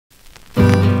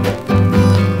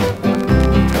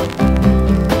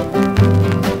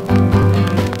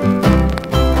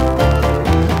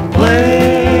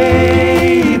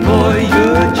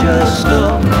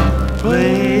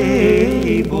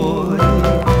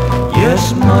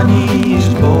Yes, money's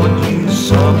bought you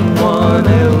someone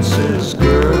else's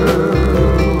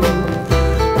girl,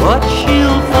 but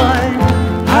she'll find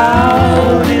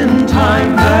out in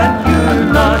time that you're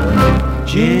not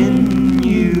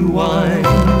genuine,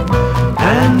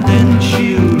 and then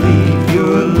she'll leave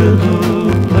your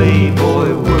little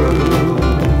Playboy world.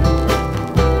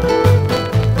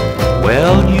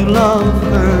 Well, you love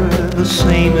her the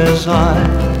same as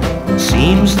I.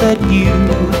 Seems that you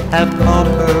have caught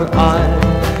her eye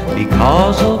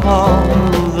because of all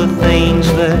the things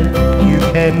that you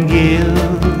can give.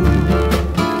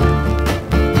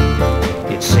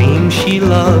 It seems she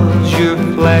loves your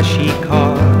flashy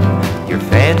car, your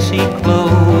fancy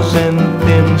clothes and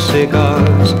thin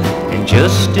cigars, and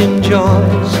just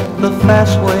enjoys the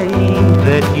fast way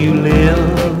that you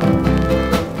live.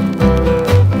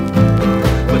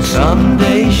 But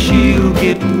someday she'll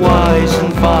get wise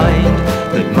and find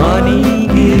that money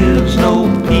gives no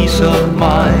peace of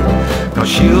mind, 'cause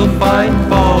she'll find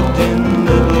fault in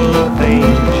little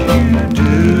things you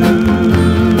do.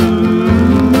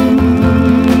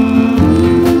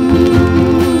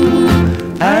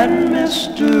 And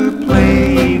Mr.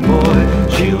 Playboy,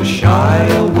 she'll shy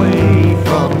away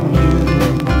from you.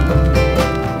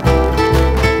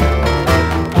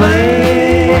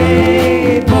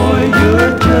 Playboy,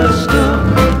 you're just a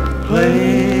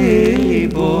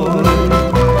playboy.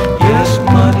 Yes,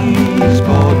 money's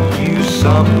bought you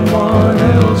someone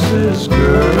else's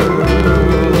girl,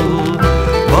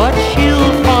 but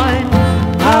she'll find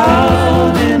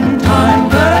out in time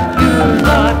that you're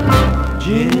not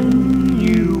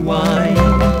genuine,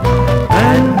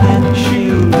 and then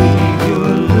she'll leave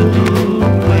your little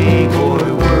Playboy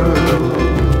world.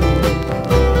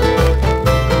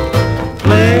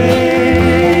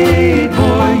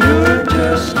 Playboy, you're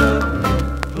just a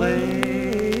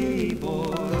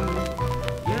playboy.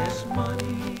 Yes,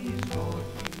 money's bought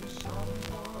you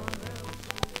someone else.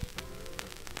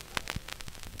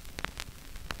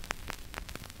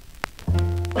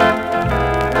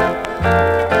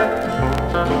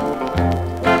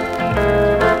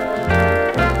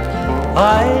 I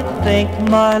thank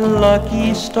my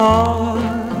lucky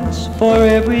stars for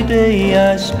every day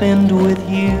I spend with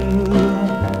you.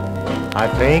 I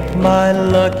thank my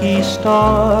lucky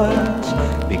stars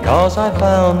because I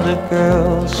found a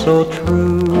girl so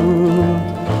true.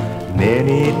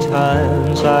 Many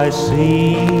times I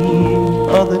see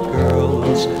other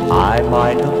girls I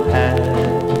might have had,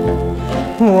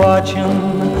 watch 'em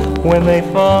when they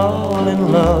fall in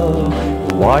love,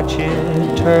 watch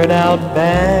it turn out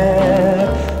bad.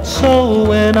 So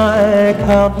when I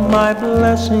count my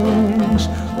blessings,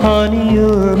 honey,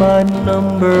 you're my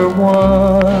number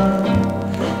one.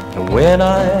 And when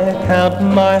I count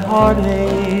my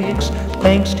heartaches,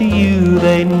 thanks to you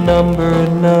they number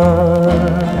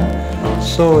none.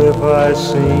 So if I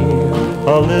seem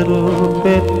a little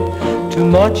bit too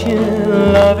much in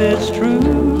love, it's true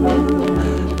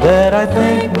that I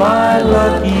thank my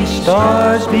lucky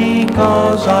stars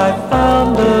because I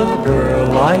found a girl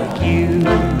like you.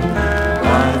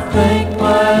 I thank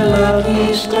my lucky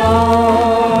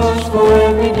stars for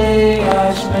every day I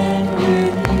spend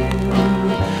with you.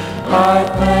 I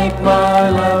thank my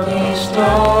lucky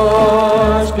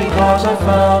stars because I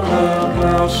found a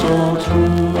girl so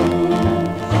true.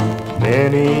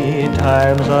 Many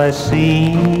times I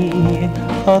see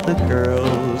other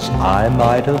girls I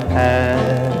might have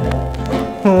had,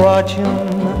 watch 'em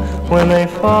when they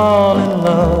fall in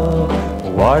love,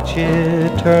 watch it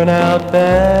turn out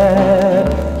bad.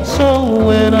 So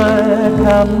when I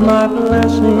count my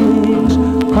blessings,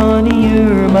 honey,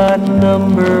 you're my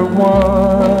number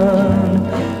one.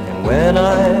 And when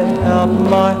I count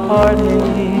my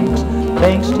heartaches,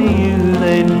 thanks to you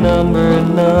they number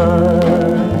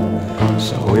none.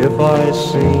 So if I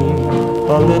seem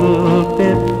a little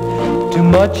bit too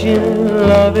much in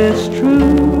love, it's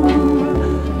true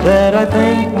that I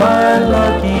thank my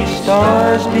lucky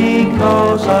stars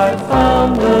because I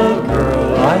found a girl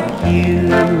like you.